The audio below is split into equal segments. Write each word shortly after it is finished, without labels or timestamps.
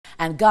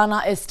and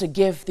Ghana is to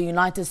give the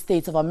United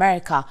States of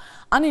America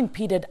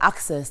unimpeded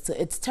access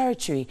to its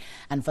territory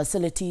and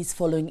facilities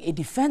following a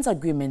defense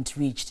agreement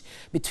reached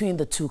between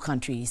the two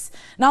countries.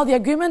 Now, the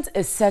agreement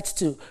is set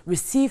to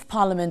receive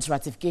Parliament's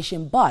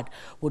ratification but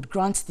would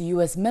grant the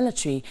U.S.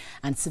 military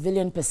and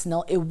civilian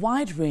personnel a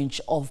wide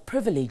range of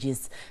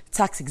privileges,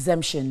 tax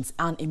exemptions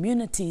and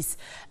immunities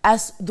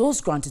as those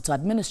granted to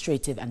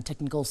administrative and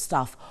technical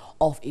staff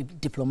of a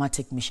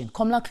diplomatic mission.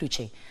 Komla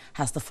Kluche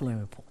has the following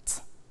report.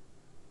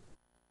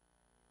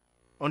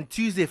 On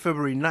Tuesday,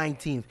 February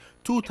 19,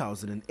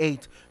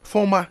 2008,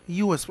 former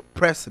U.S.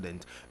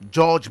 President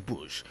George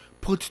Bush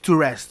put to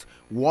rest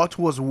what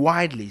was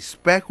widely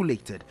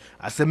speculated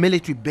as a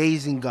military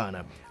base in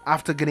Ghana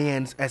after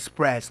Ghanaians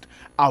expressed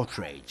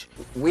outrage.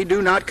 We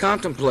do not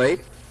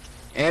contemplate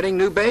adding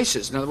new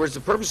bases. In other words, the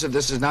purpose of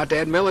this is not to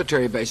add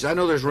military bases. I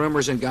know there's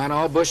rumors in Ghana.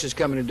 All Bush is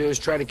coming to do is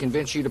try to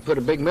convince you to put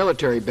a big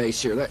military base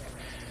here.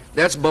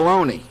 That's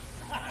baloney.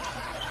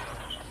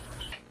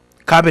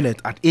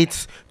 Cabinet at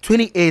its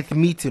 28th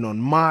meeting on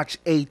March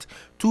 8,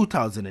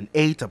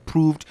 2008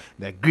 approved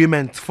the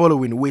agreement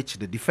following which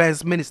the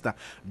Defense Minister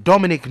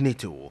Dominic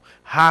Nito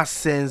has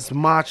since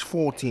March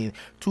 14,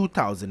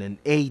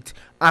 2008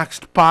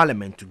 asked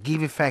Parliament to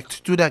give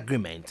effect to the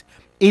agreement.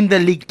 In the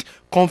leaked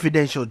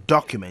confidential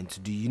document,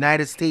 the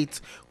United States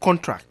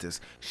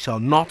contractors shall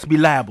not be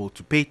liable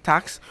to pay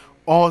tax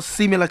or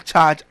similar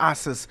charge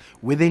assets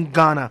within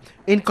Ghana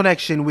in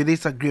connection with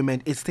this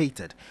agreement, is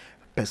stated.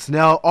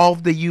 Personnel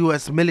of the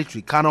U.S.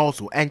 military can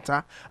also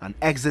enter and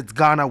exit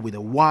Ghana with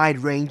a wide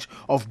range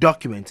of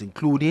documents,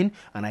 including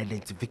an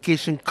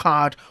identification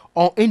card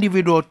or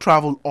individual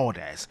travel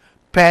orders.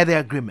 Per the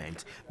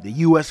agreement, the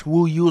U.S.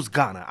 will use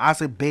Ghana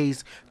as a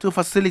base to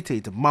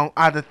facilitate, among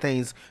other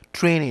things,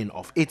 training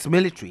of its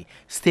military,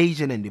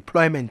 staging and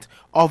deployment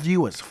of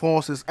U.S.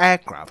 forces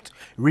aircraft,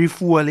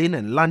 refueling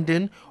and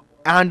landing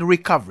and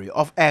recovery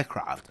of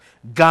aircraft.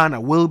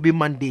 Ghana will be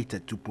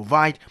mandated to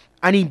provide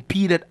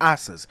unimpeded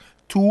access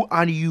to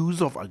and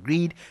use of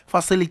agreed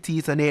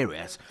facilities and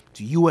areas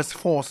to U.S.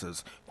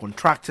 forces,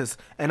 contractors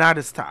and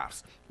other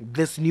staffs.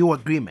 This new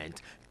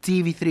agreement,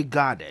 TV3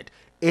 guarded,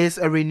 is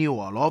a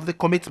renewal of the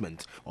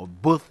commitment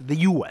of both the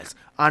U.S.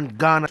 and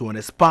Ghana to an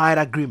expired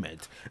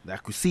agreement, the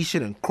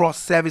Acquisition and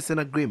Cross-Servicing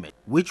Agreement,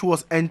 which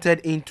was entered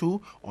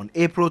into on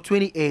April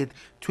 28,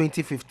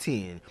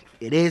 2015.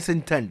 It is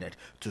intended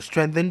to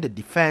strengthen the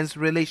defense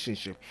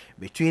relationship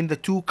between the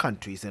two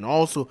countries and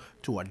also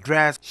to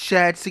address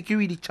shared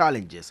security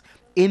challenges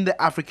in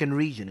the African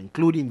region,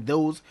 including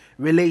those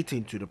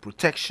relating to the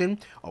protection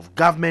of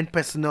government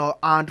personnel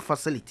and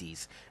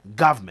facilities.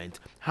 Government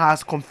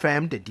has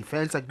confirmed the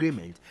defense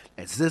agreement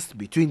exists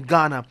between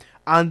Ghana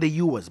and the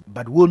U.S.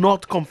 but will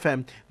not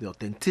confirm the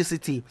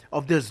authenticity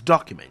of this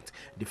document.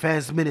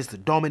 Defense Minister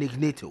Dominic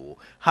Nito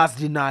has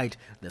denied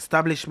the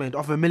establishment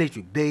of a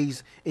military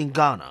base in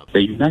Ghana.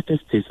 The United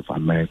States of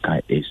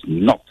America is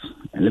not,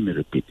 and let me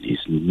repeat,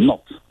 is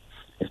not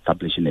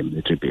establishing a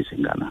military base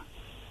in Ghana.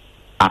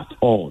 At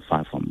all,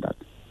 far from that.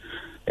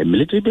 A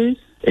military base,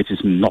 it is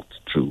not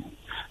true.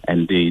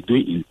 And they do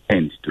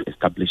intend to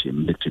establish a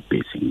military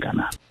base in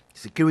Ghana.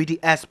 Security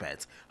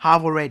experts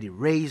have already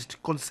raised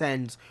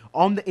concerns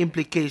on the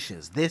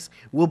implications this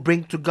will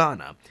bring to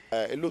Ghana.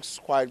 It looks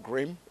quite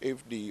grim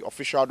if the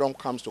officialdom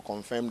comes to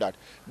confirm that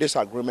this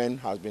agreement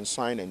has been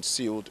signed and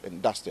sealed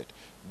and dusted.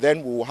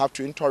 Then we will have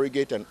to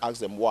interrogate and ask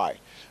them why.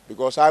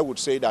 Because I would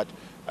say that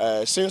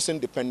since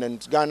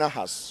independence, Ghana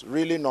has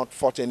really not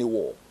fought any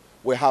war.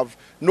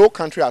 No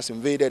country has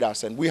invaded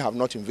us, and we have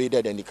not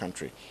invaded any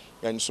country.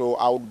 And so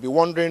I would be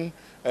wondering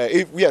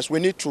if, yes, we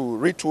need to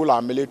retool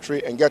our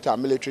military and get our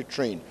military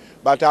trained.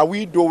 But are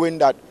we doing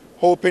that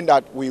hoping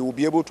that we will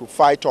be able to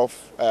fight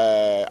off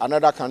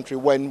another country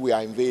when we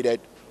are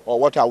invaded, or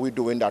what are we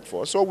doing that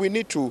for? So we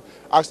need to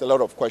ask a lot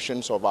of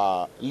questions of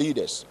our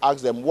leaders,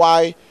 ask them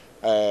why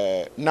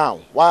now,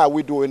 why are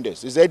we doing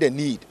this? Is there the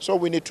need? So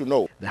we need to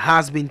know. There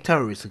has been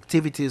terrorist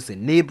activities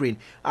in neighboring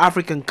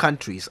African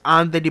countries,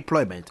 and the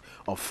deployment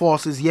of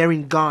forces here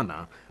in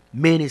Ghana,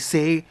 many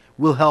say,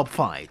 will help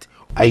fight.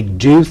 I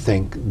do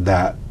think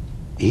that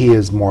he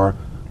is more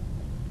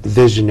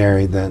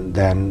visionary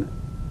than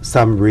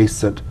some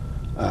recent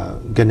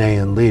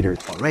Ghanaian leaders.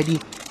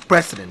 Already,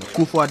 President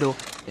Akufo-Addo,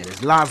 in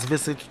his last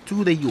visit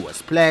to the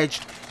U.S.,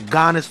 pledged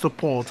Ghana's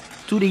support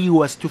to the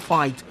U.S. to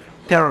fight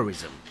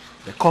terrorism.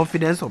 The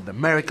confidence of the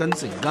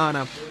Americans in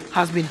Ghana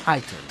has been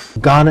heightened.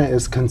 Ghana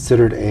is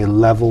considered a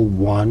level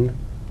 1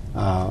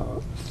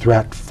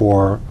 threat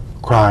for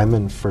crime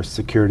and for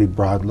security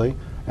broadly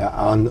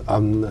on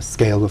a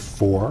scale of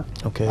 4.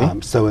 Okay.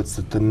 So it's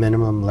at the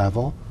minimum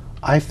level.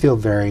 I feel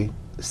very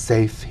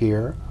safe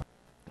here.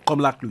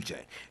 Komla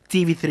Kluche,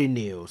 TV3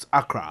 News,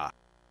 Accra.